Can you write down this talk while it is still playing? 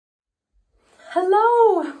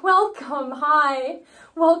Hello, welcome, hi.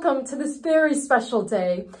 Welcome to this very special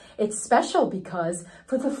day. It's special because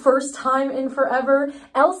for the first time in forever,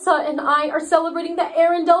 Elsa and I are celebrating the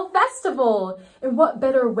Arendelle Festival. And what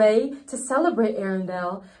better way to celebrate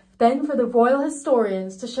Arendelle than for the royal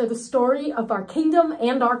historians to share the story of our kingdom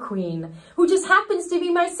and our queen, who just happens to be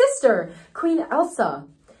my sister, Queen Elsa.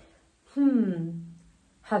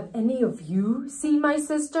 Have any of you seen my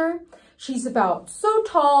sister? She's about so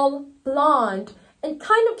tall, blonde, and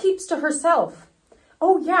kind of keeps to herself.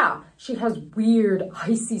 Oh yeah, she has weird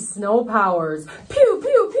icy snow powers. Pew,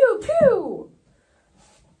 pew, pew, pew!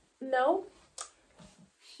 No?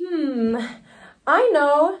 I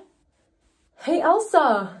know. Hey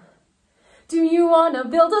Elsa, do you wanna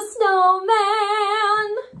build a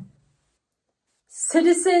snowman?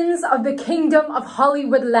 Citizens of the Kingdom of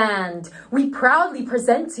Hollywood Land, we proudly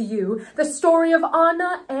present to you the story of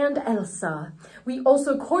Anna and Elsa. We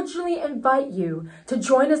also cordially invite you to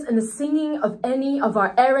join us in the singing of any of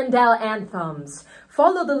our Arendelle anthems.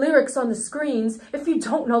 Follow the lyrics on the screens if you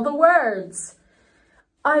don't know the words.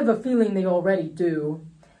 I have a feeling they already do.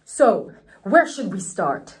 So, where should we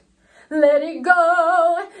start? Let it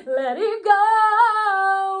go, let it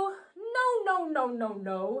go.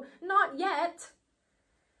 No, not yet.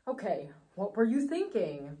 Okay, what were you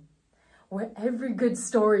thinking? Where every good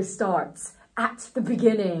story starts, at the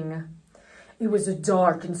beginning. It was a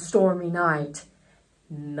dark and stormy night.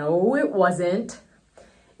 No, it wasn't.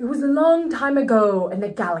 It was a long time ago in a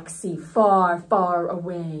galaxy far, far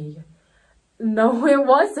away. No, it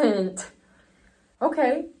wasn't.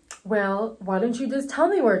 Okay, well, why don't you just tell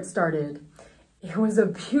me where it started? It was a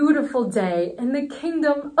beautiful day in the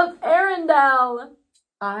kingdom of Arendelle.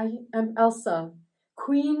 I am Elsa,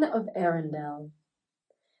 Queen of Arendelle.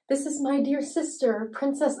 This is my dear sister,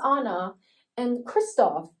 Princess Anna, and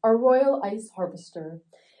Kristoff, our royal ice harvester.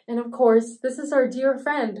 And of course, this is our dear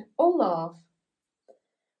friend, Olaf.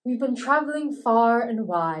 We've been traveling far and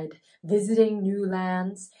wide, visiting new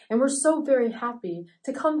lands, and we're so very happy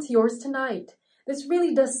to come to yours tonight. This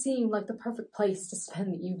really does seem like the perfect place to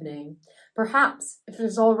spend the evening. Perhaps, if it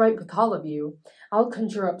is all right with all of you, I'll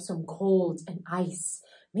conjure up some cold and ice,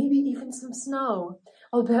 maybe even some snow.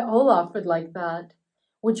 I'll bet Olaf would like that.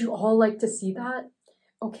 Would you all like to see that?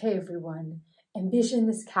 Okay, everyone. Envision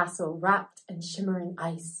this castle wrapped in shimmering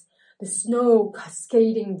ice, the snow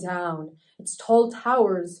cascading down, its tall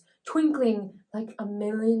towers twinkling like a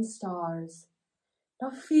million stars. Now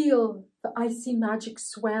feel the icy magic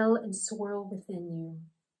swell and swirl within you.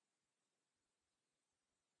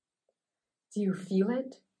 Do you feel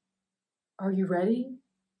it? Are you ready?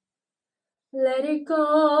 Let it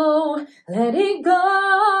go, let it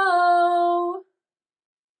go.